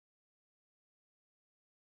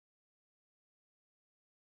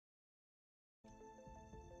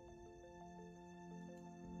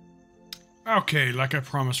Okay, like I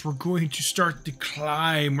promised, we're going to start the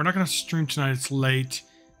climb. We're not going to stream tonight, it's late.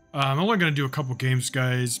 I'm only going to do a couple games,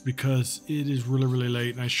 guys, because it is really, really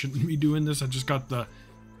late and I shouldn't be doing this. I just got the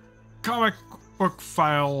comic book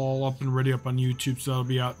file all up and ready up on YouTube, so that'll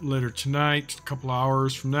be out later tonight, a couple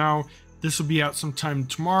hours from now. This will be out sometime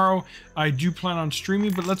tomorrow. I do plan on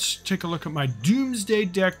streaming, but let's take a look at my Doomsday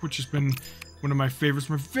deck, which has been one of my favorites,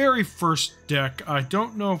 my very first deck. I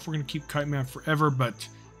don't know if we're going to keep Kite Man forever, but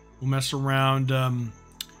we'll mess around.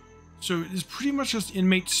 So it's pretty much just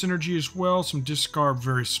inmate synergy as well. Some discard,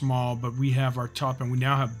 very small, but we have our top, and we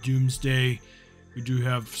now have Doomsday. We do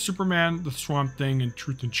have Superman, the Swamp Thing, and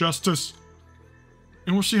Truth and Justice.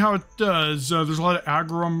 And we'll see how it does. There's a lot of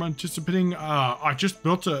aggro I'm anticipating. I just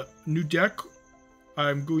built a new deck.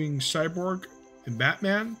 I'm going Cyborg and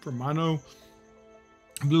Batman for mono.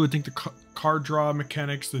 Blue, I think the card draw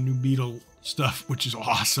mechanics, the new Beetle stuff, which is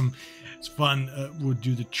awesome. It's fun. We'll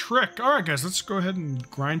do the trick. All right, guys, let's go ahead and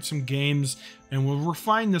grind some games, and we'll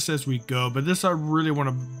refine this as we go. But this, I really want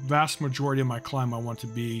a vast majority of my climb. I want to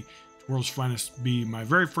be World's Finest, be my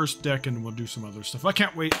very first deck, and we'll do some other stuff. I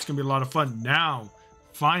can't wait. It's going to be a lot of fun. Now,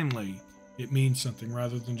 finally, it means something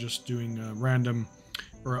rather than just doing a random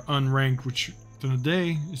or unranked, which at the end of the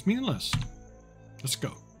day is meaningless. Let's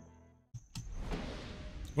go.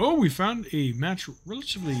 Oh, we found a match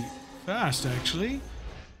relatively fast, actually.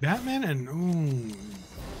 Batman and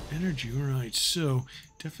energy. All right, so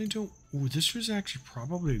definitely don't. Oh, this was actually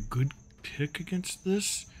probably a good pick against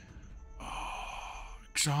this. Oh,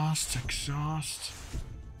 exhaust.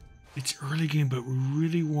 It's early game, but we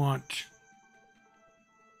really want.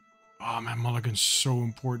 Oh man, Mulligan's so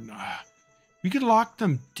important. We could lock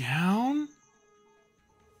them down.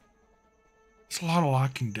 It's a lot of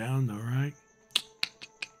locking down, though, right?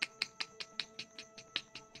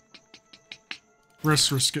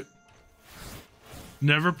 Risk it.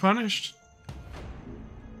 Never punished.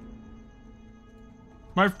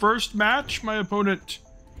 My first match, my opponent.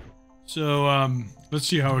 So, let's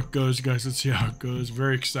see how it goes, guys. Let's see how it goes.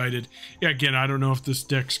 Very excited. Yeah, again, I don't know if this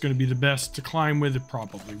deck's going to be the best to climb with. It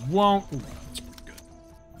probably won't. Ooh, that's pretty good.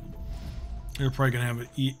 They're probably going to have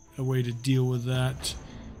a way to deal with that.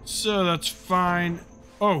 So, that's fine.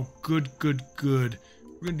 Oh, good. We're going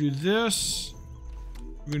to do this.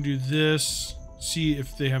 We're going to do this. See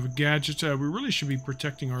if they have a gadget. We really should be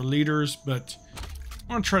protecting our leaders, but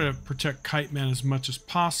I want to try to protect Kite Man as much as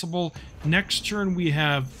possible. Next turn we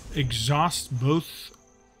have exhaust both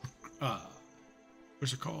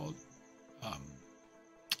what's it called?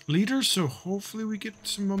 Leaders, so hopefully we get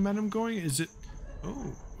some momentum going. Is it?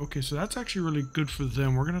 Oh, okay, so that's actually really good for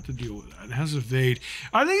them. We're gonna have to deal with that. It has evade.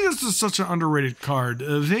 I think this is such an underrated card.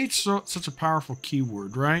 Evade's such a powerful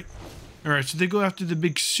keyword, right? All right, so they go after the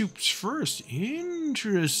big soups first.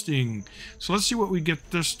 Interesting. So let's see what we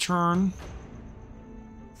get this turn.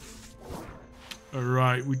 All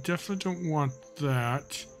right, we definitely don't want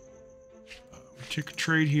that. We take a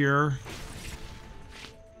trade here.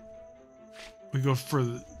 We go for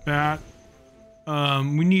the bat.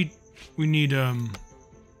 We need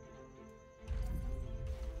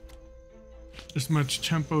as much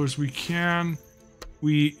tempo as we can.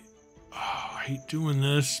 I hate doing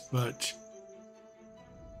this, but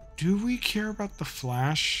do we care about the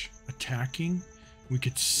Flash attacking? We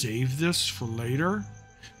could save this for later,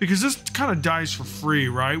 because this kind of dies for free,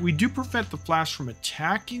 right? We do prevent the Flash from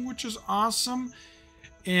attacking, which is awesome,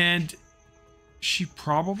 and she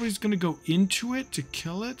probably is going to go into it to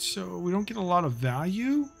kill it, so we don't get a lot of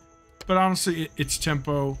value. But honestly, it's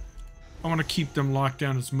tempo. I want to keep them locked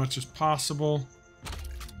down as much as possible.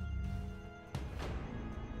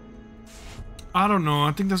 I don't know.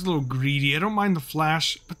 I think that's a little greedy. I don't mind the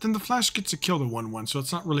Flash, but then the Flash gets to kill the 1/1, so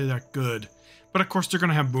it's not really that good. But of course, they're going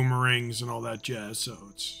to have boomerangs and all that jazz, so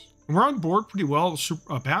we're on board pretty well.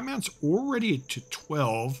 Batman's already to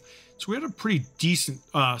 12, so we had a pretty decent.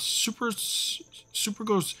 Super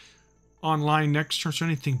goes online next turn, so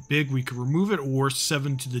anything big we could remove it, or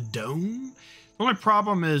 7 to the dome. The only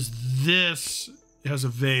problem is this has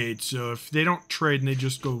evade, so if they don't trade and they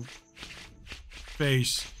just go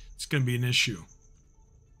face, it's going to be an issue.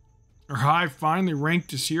 Our high finally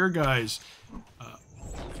ranked us here, guys.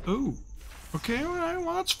 Oh, okay,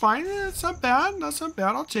 well, that's fine. It's not bad. That's not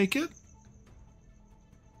bad. I'll take it.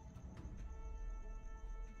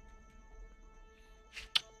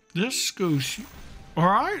 This goes... All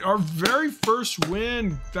right, our very first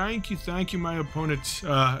win. Thank you, my opponent.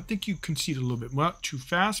 I think you conceded a little bit too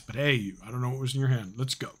fast, but hey, I don't know what was in your hand.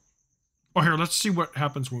 Let's go. Oh, here, let's see what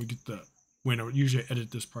happens when we get the win. I would usually edit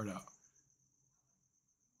this part out.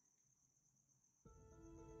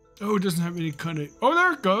 Oh, it doesn't have any kind of... Oh,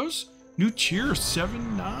 there it goes. New cheer,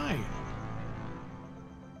 7-9.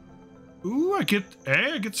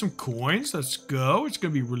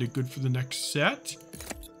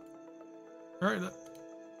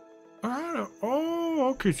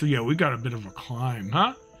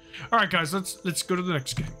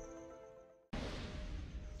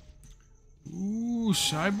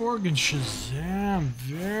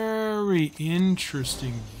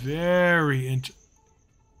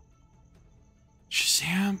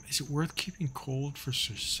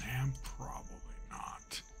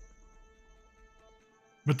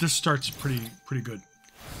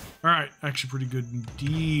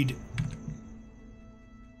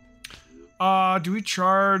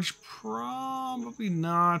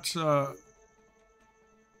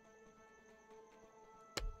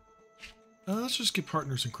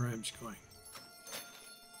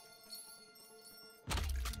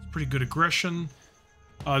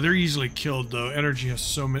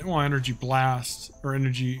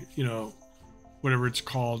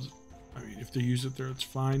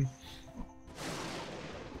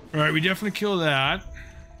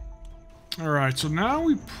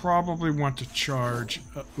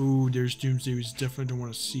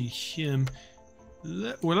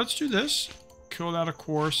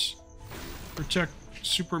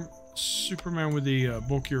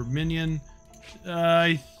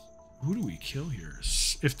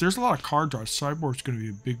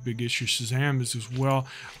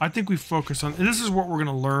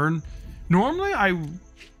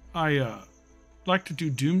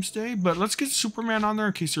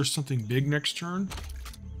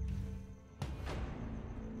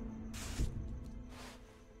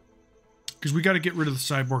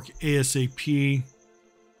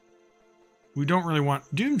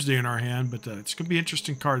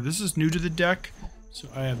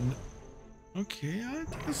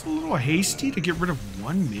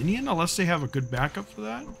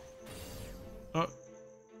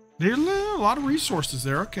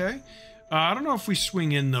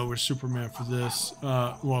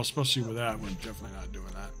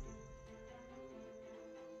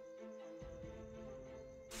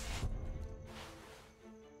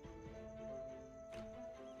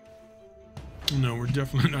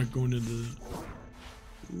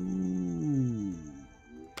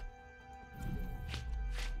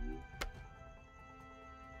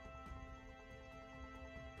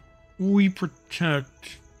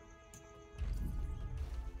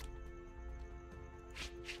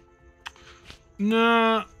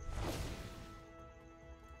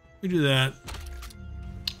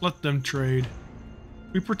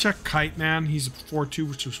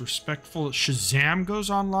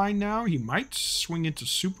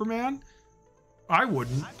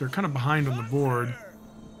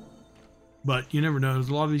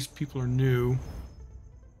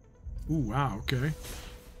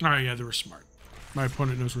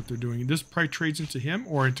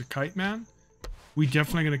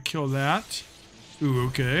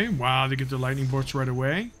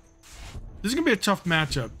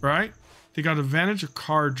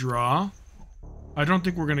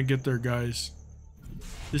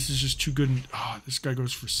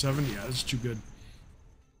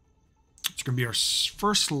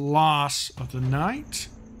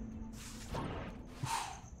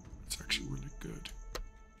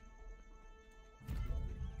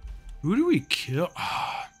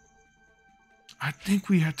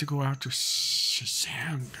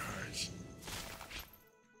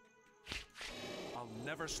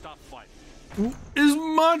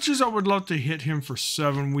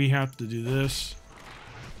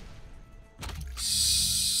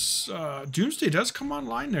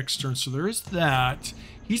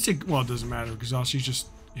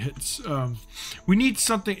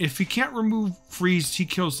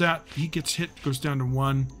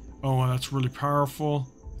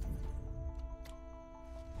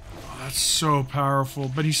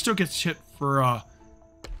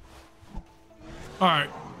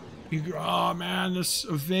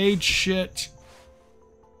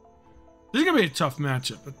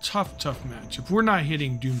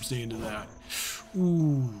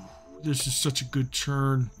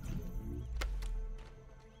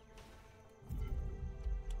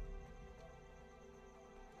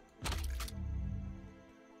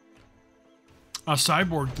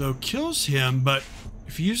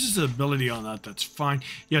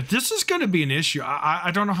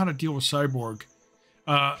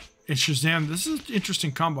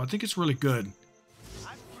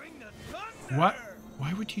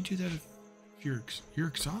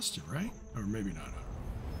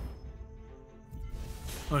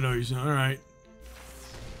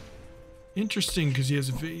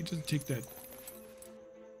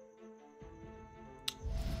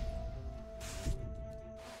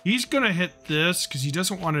 He's going to hit this because he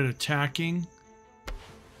doesn't want it attacking.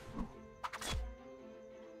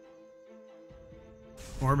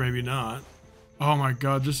 Or maybe not. Oh my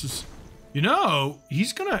god, this is... You know,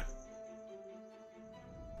 he's going to...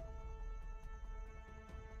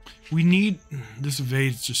 We need... This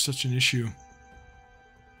evade is just such an issue.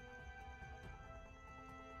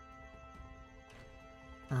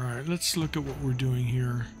 Alright, let's look at what we're doing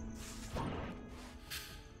here.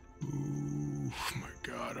 Ooh, my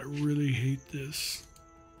god, I really hate this.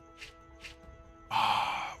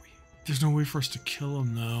 Ah, there's no way for us to kill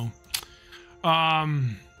him, though. I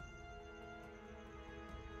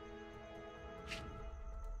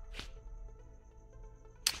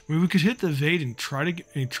mean, we could hit the evade and try to get...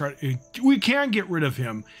 we can get rid of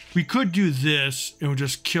him. We could do this and we'll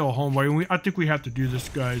just kill Homeboy. I think we have to do this,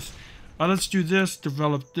 guys. Let's do this,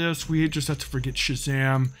 develop this. We just have to forget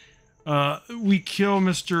Shazam. We kill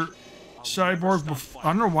Mr. Cyborg before. I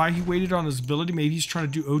don't know why he waited on his ability. Maybe he's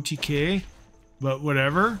trying to do OTK, but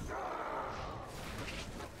whatever.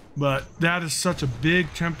 But that is such a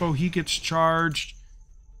big tempo. He gets charged.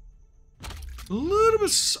 A little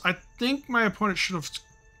bit. I think my opponent should have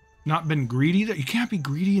not been greedy. You can't be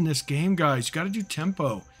greedy in this game, guys. You got to do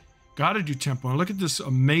tempo. Got to do tempo. And look at this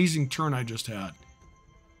amazing turn I just had.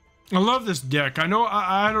 I love this deck. I know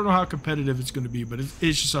I don't know how competitive it's going to be, but it's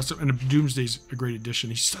just awesome. And Doomsday's a great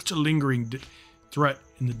addition. He's such a lingering threat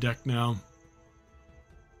in the deck now.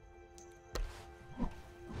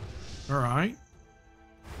 All right.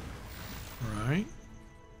 All right.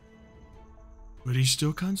 But he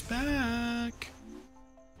still comes back.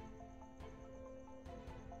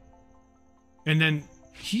 And then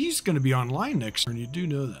he's going to be online next turn. You do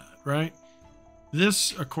know that, right?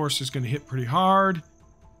 This, of course, is going to hit pretty hard.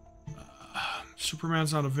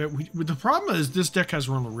 Superman's not a bit. The problem is this deck has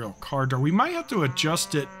run a real card draw. We might have to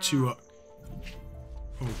adjust it to a...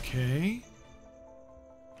 Okay.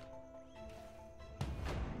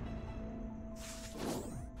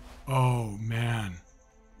 Oh, man.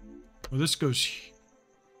 Well, this goes...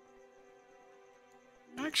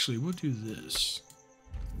 Actually, we'll do this.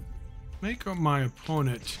 Make my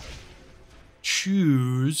opponent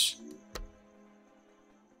choose...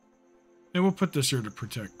 And we'll put this here to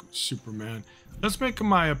protect Superman. Let's make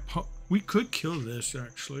my we could kill this,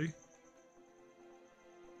 actually.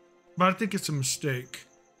 But I think it's a mistake.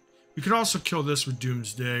 We could also kill this with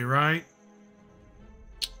Doomsday, right?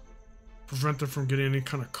 Prevent them from getting any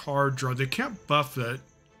kind of card draw. They can't buff it.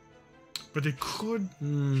 But they could...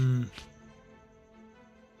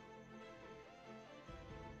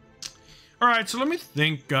 Alright, so let me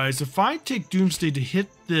think, guys. If I take Doomsday to hit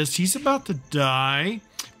this, he's about to die.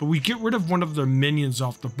 But we get rid of one of their minions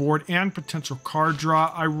off the board and potential card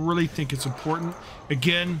draw. I really think it's important.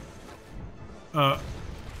 Again,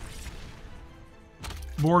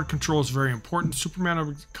 board control is very important. Superman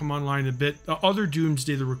will come online a bit. Other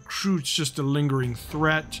Doomsday, the Recruit's just a lingering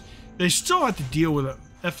threat. They still have to deal with a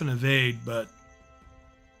effing evade, but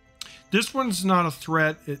this one's not a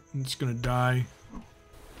threat. It's going to die.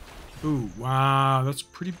 Ooh, wow, that's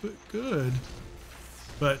pretty good.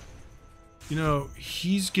 But... You know,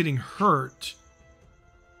 he's getting hurt.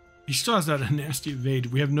 He still has that nasty evade.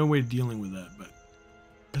 We have no way of dealing with that, but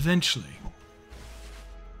eventually.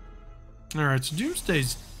 Alright, so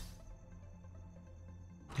Doomsday's...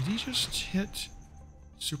 Did he just hit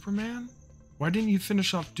Superman? Why didn't you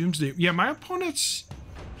finish off Doomsday? Yeah, my opponent's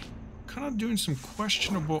kind of doing some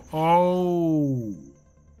questionable... Oh.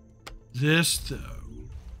 This, though.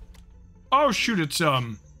 Oh, shoot, it's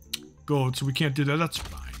gold, so we can't do that. That's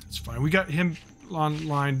fine. It's fine. We got him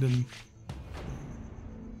online, and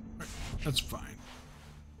that's fine.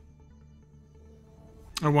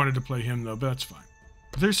 I wanted to play him though, but that's fine.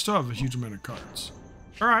 But they still have a huge amount of cards.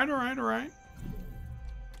 All right, all right, all right.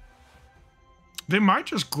 They might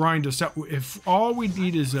just grind us out if all we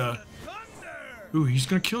need is a... Ooh, he's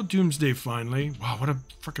gonna kill Doomsday finally. Wow, what a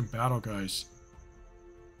freaking battle, guys.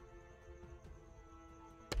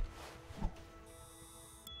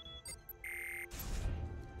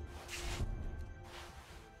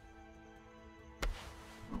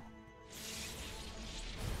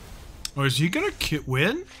 Oh, is he gonna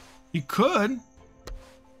win? He could.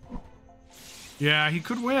 Yeah, he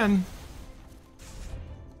could win.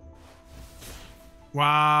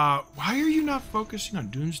 Wow. Why are you not focusing on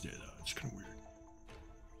Doomsday, though? It's kind of weird.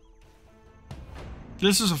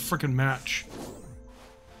 This is a freaking match.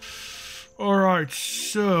 Alright,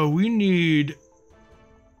 so we need...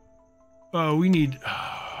 we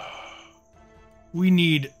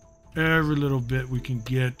need every little bit we can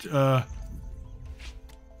get.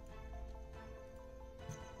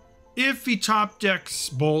 If he top decks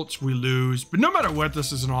bolts, we lose. But no matter what,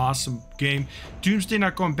 this is an awesome game. Doomsday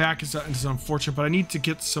not going back is unfortunate, but I need to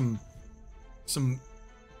get some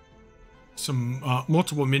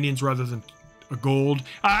multiple minions rather than a gold.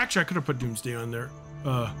 Actually, I could have put Doomsday on there.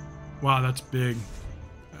 Wow, that's big.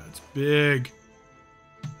 That's big.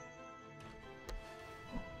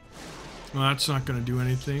 Well, that's not going to do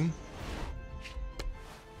anything.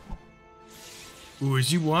 Ooh, is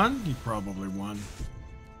he won? He probably won.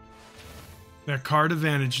 That card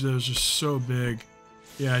advantage, though, is just so big.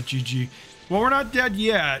 Yeah, GG. Well, we're not dead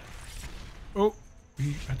yet. Oh,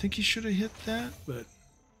 I think he should have hit that, but...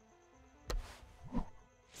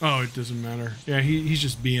 Oh, it doesn't matter. Yeah, he's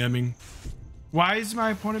just BMing. Why is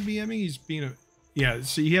my opponent BMing? He's being a... Yeah,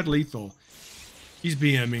 see, he had lethal. He's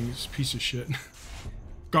BMing. He's a piece of shit.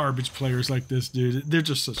 Garbage players like this, dude. They're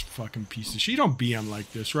just such fucking piece of shit. You don't BM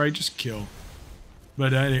like this, right? Just kill.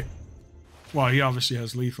 But, well, he obviously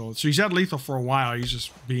has lethal. So he's had lethal for a while. He's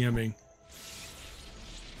just BMing.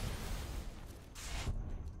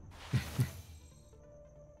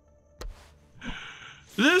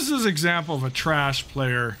 This is an example of a trash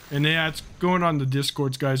player. And yeah, it's going on the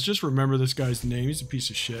Discords, guys. Just remember this guy's name. He's a piece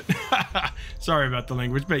of shit. Sorry about the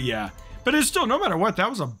language, but yeah. But it's still, no matter what, that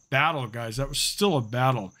was a battle, guys. That was still a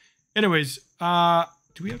battle. Anyways,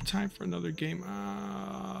 do we have time for another game?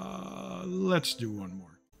 Let's do one more.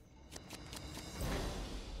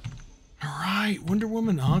 Alright, Wonder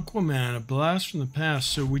Woman, Aquaman, a blast from the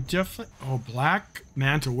past. So we definitely... Oh, Black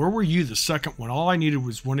Manta, where were you the second one? All I needed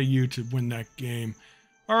was one of you to win that game.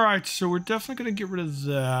 Alright, so we're definitely going to get rid of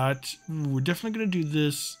that. We're definitely going to do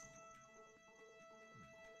this.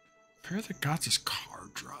 Pair of the Gods is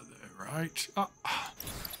card draw there, right?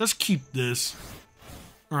 Let's keep this.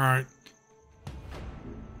 Alright.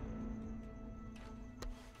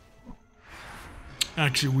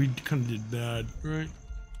 Actually, we kind of did bad, right?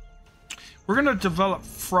 We're going to develop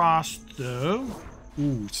Frost, though.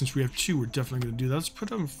 Ooh, since we have two, we're definitely going to do that. Let's put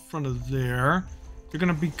them in front of there. They're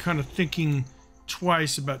going to be kind of thinking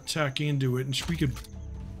twice about attacking into it. And we could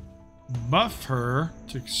buff her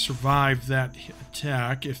to survive that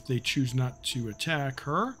attack if they choose not to attack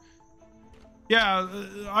her. Yeah,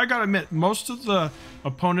 I got to admit, most of the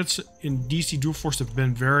opponents in DC Dual Force have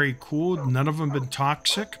been very cool. None of them have been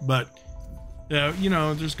toxic, but... you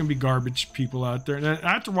know, there's going to be garbage people out there. And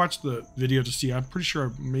I have to watch the video to see. I'm pretty sure I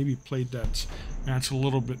maybe played that match a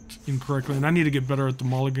little bit incorrectly. And I need to get better at the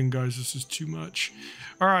mulligan, guys. This is too much.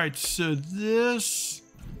 All right, so this...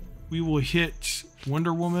 We will hit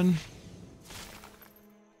Wonder Woman.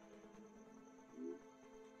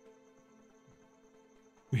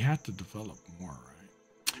 We have to develop more, right?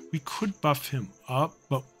 We could buff him up,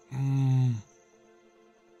 but...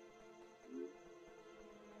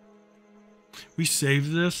 We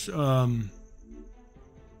save this.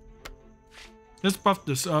 Let's buff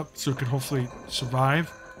this up so it can hopefully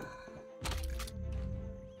survive.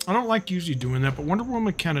 I don't like usually doing that, but Wonder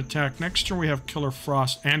Woman can attack. Next turn we have Killer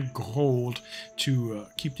Frost and Gold to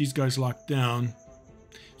keep these guys locked down.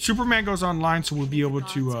 Superman goes online, so we'll be able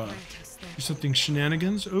to do something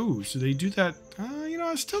shenanigans. Oh, so they do that. You know,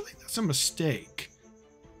 I still think that's a mistake.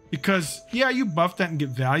 Because, yeah, you buff that and get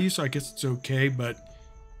value, so I guess it's okay, but...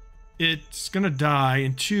 It's gonna die,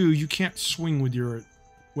 and two, you can't swing with your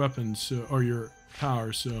weapons or your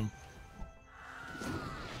power, so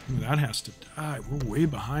that has to die. We're way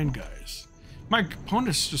behind, guys. My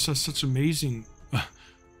opponent just has such amazing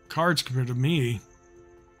cards compared to me.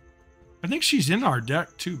 I think she's in our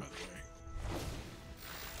deck too, by the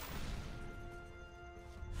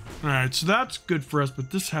way. All right, so that's good for us, but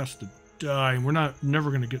this has to die, and we're never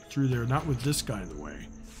gonna get through there. Not with this guy in the way.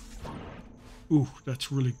 Ooh,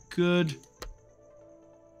 that's really good.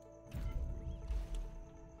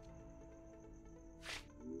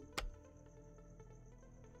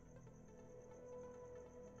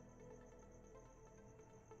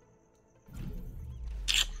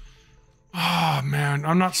 Oh, man,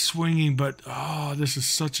 I'm not swinging, but this is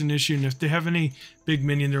such an issue. And if they have any big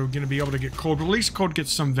minion, they're going to be able to get Cold. But at least Cold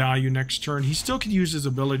gets some value next turn. He still could use his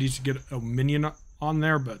abilities to get a minion on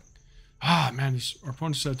there, but man, our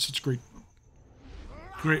opponent's had such great.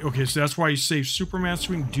 Okay, so that's why you save Superman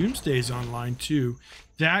swing. Doomsday's online too.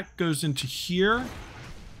 That goes into here.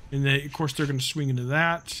 And then, of course, they're going to swing into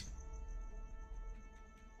that.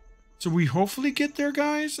 So we hopefully get there,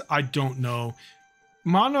 guys? I don't know.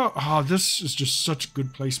 Mono, this is just such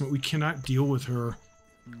good placement. We cannot deal with her.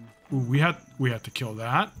 Ooh, we have to kill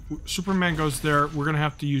that. Superman goes there. We're going to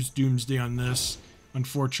have to use Doomsday on this.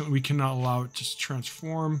 Unfortunately, we cannot allow it to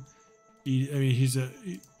transform.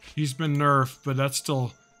 He's been nerfed, but that's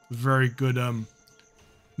still a very good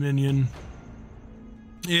minion.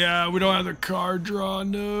 Yeah, we don't have the card draw.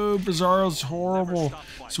 No, Bizarro's horrible.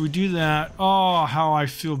 So we do that. Oh, how I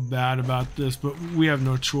feel bad about this, but we have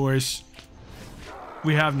no choice.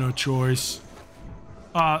 We have no choice.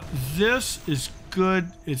 This is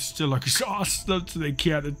good. It's still exhausted, so they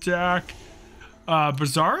can't attack.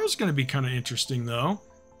 Bizarro's going to be kind of interesting, though.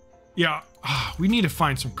 Yeah, we need to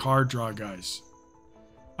find some card draw, guys.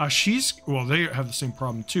 Well, they have the same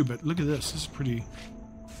problem, too, but look at this. This is pretty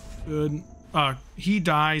good. He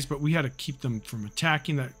dies, but we had to keep them from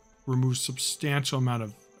attacking. That removes substantial amount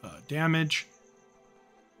of damage.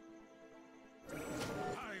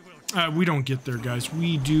 We don't get there, guys.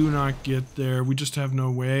 We do not get there. We just have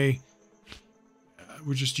no way.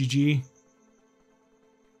 We're just GG.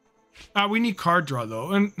 We need card draw,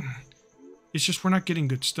 though. And it's just we're not getting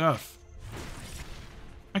good stuff.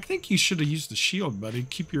 I think you should have used the shield, buddy.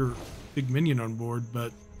 Keep your big minion on board,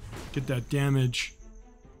 but get that damage.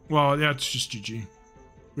 Well, that's just GG.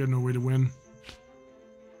 We have no way to win.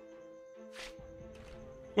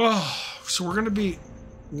 Well, so we're going to be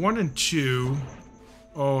 1 and 2.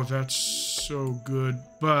 Oh, that's so good,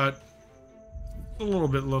 but a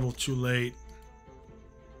little too late.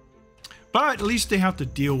 But at least they have to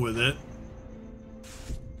deal with it.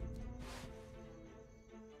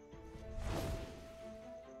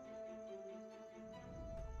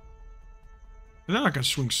 They're not going to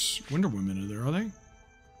swing Wonder Woman in there, are they?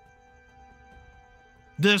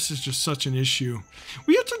 This is just such an issue.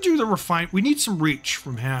 We have to do the refine. We need some reach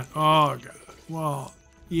from Hat. Oh, God. Well,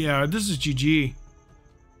 yeah, this is GG.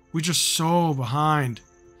 We're just so behind.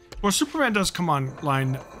 Well, Superman does come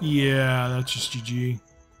online. Yeah, that's just GG.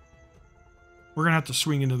 We're going to have to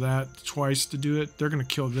swing into that twice to do it. They're going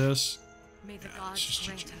to kill this. May the Yeah, gods it's just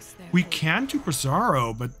grant GG. us their We aid. can do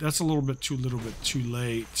Bizarro, but that's a little bit too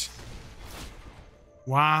late.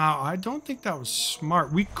 Wow, I don't think that was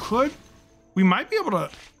smart. We might be able to,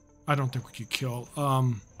 I don't think we could kill.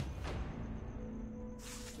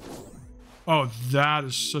 Oh, that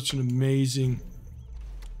is such an amazing.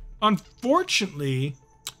 Unfortunately,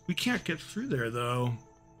 we can't get through there though.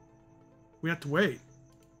 We have to wait.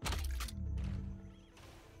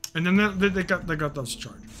 And then they got those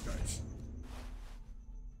charges, guys.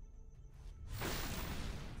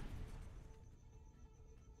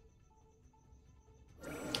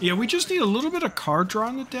 Yeah, we just need a little bit of card draw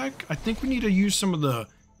on the deck. I think we need to use some of the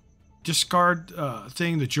discard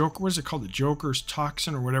thing, the Joker, what is it called? The Joker's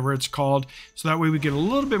Toxin or whatever it's called. So that way we get a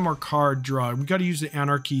little bit more card draw. We got to use the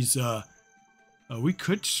Anarchy's, we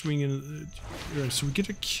could swing in, so we get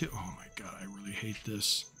a kill. Oh my God, I really hate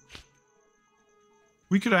this.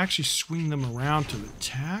 We could actually swing them around to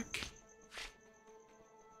attack.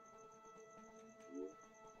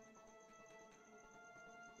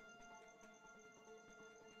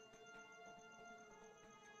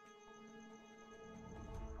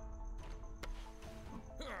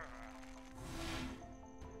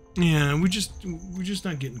 Yeah, we're just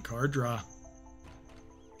not getting card draw.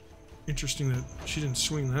 Interesting that she didn't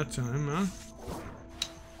swing that time, huh?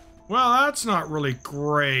 Well, that's not really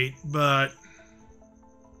great, but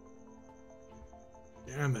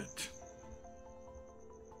damn it.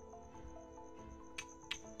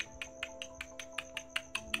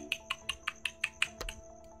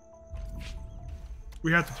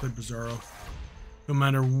 We have to play Bizarro, no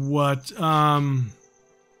matter what.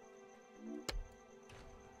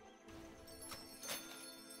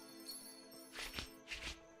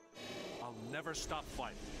 Never stop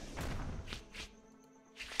fighting.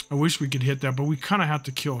 I wish we could hit that, but we kind of have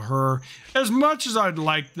to kill her. As much as I'd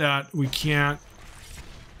like that, we can't.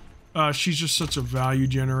 She's just such a value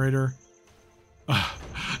generator.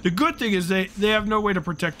 The good thing is they have no way to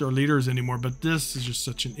protect their leaders anymore, but this is just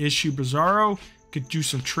such an issue. Bizarro could do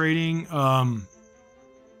some trading.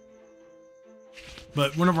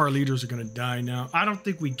 But one of our leaders are going to die now. I don't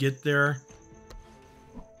think we get there.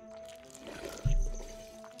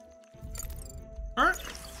 Alright,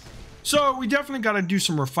 so we definitely got to do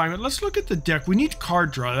some refinement. Let's look at the deck. We need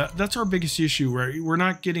card draw. That's our biggest issue, where we're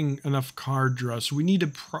not getting enough card draw. So we need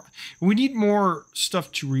we need more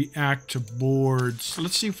stuff to react to boards. So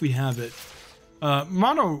let's see if we have it.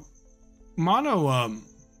 Mono.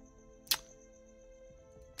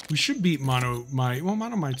 We should beat Mono Might. Well,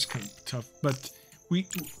 Mono Might's kind of tough, but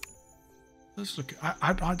let's look.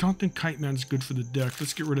 I don't think Kite Man's good for the deck.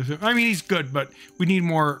 Let's get rid of him. I mean, he's good, but we need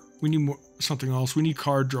more. We need more. Something else. We need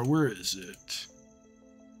card draw. Where is it?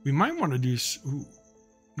 We might want to do. Ooh,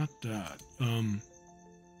 not that.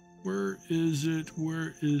 Where is it?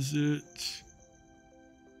 Where is it?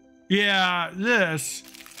 Yeah, this.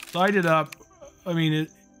 Light it up. I mean,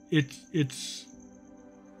 it's.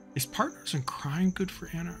 Is Partners in Crime good for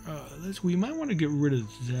Anna? We might want to get rid of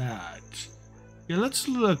that. Yeah, let's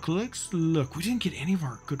look. Let's look. We didn't get any of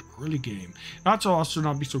our good early game. Not to also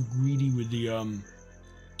not be so greedy with the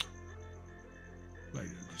like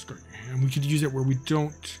start your hand. We could use it where we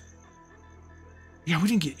don't. Yeah, we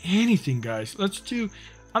didn't get anything, guys. Let's do.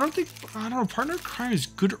 I don't know. Partner in Crime is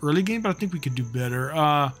good early game, but I think we could do better.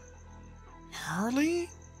 Harley.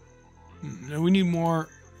 No, we need more.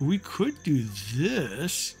 We could do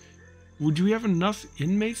this. Do we have enough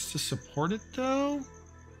inmates to support it, though?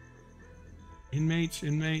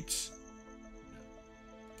 Inmates.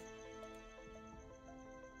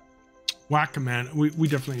 Whack-a-man. We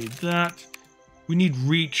definitely need that. We need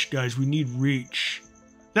reach, guys. We need reach.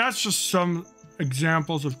 That's just some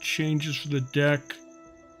examples of changes for the deck.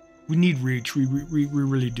 We need reach. We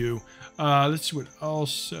really do. Let's see what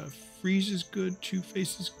else. Freeze is good.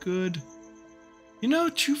 Two-Face is good. You know,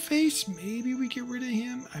 Two-Face, maybe we get rid of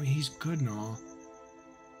him. I mean, he's good and all.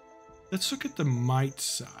 Let's look at the might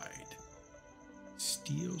side.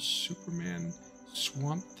 Steel, Superman,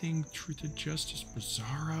 Swamp Thing, Truth and Justice,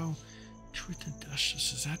 Bizarro. Truth and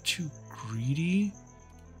Justice, is that too greedy?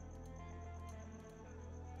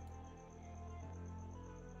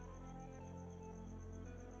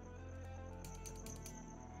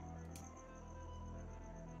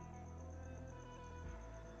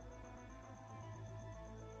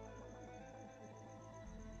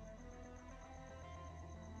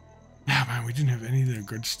 Yeah, man, we didn't have any of the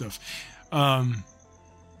good stuff.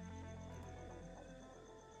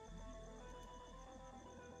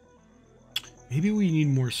 Maybe we need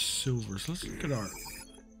more silvers. Let's look at our...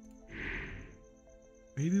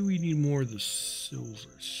 Maybe we need more of the silver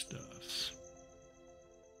stuff.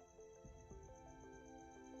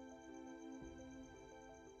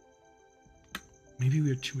 Maybe we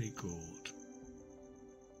have too many gold.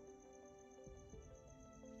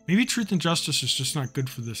 Maybe Truth and Justice is just not good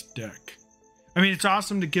for this deck. I mean, it's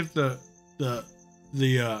awesome to give the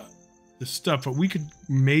stuff, but we could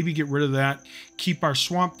maybe get rid of that. Keep our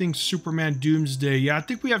Swamp Thing, Superman, Doomsday. Yeah, I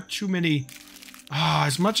think we have too many.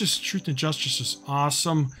 As much as Truth and Justice is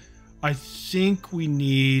awesome, I think we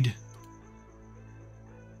need...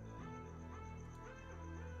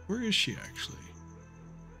 Where is she actually?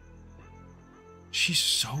 She's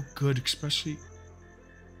so good, especially...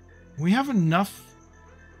 We have enough...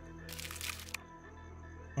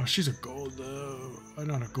 Oh, she's a gold, though.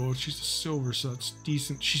 Not a gold. She's a silver, so that's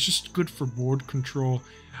decent. She's just good for board control.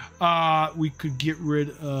 We could get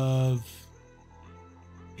rid of...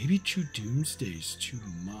 Maybe 2 Doomsdays too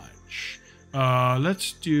much.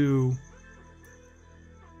 Let's do...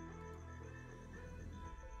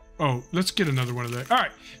 Oh, let's get another one of that. All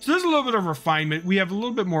right, so there's a little bit of refinement. We have a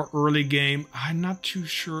little bit more early game. I'm not too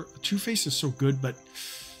sure. Two-Face is so good, but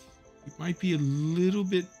it might be a little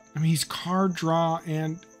bit... I mean, he's card draw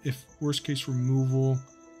and, if worst case, removal.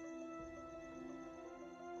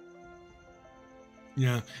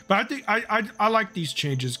 Yeah, but I think I like these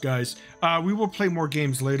changes, guys. We will play more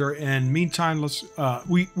games later, and meantime, let's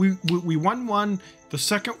we won one. The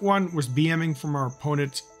second one was BMing from our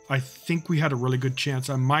opponents. I think we had a really good chance.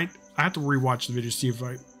 I have to rewatch the video to see if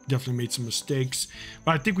I definitely made some mistakes,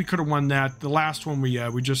 but I think we could have won that. The last one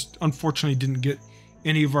we just unfortunately didn't get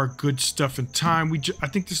any of our good stuff in time. I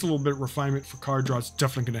think this little bit of refinement for card draw is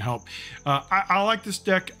definitely going to help. I like this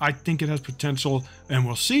deck. I think it has potential, and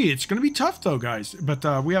we'll see. It's going to be tough though, guys,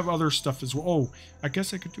 but we have other stuff as well. Oh, I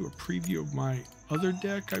guess I could do a preview of my other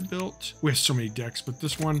deck I built. We have so many decks, but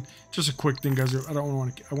this one, just a quick thing, guys. I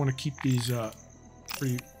want to keep these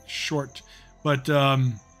pretty short, but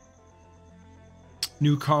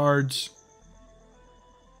new cards.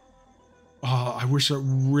 Oh, I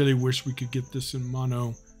really wish we could get this in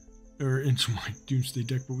mono or into my Doomsday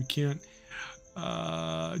deck, but we can't.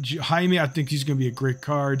 Jaime, I think he's going to be a great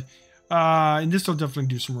card. And this will definitely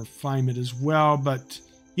do some refinement as well. But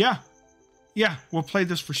yeah, we'll play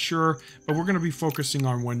this for sure. But we're going to be focusing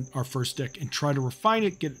on our first deck and try to refine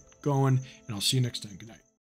it, get it going. And I'll see you next time. Good night.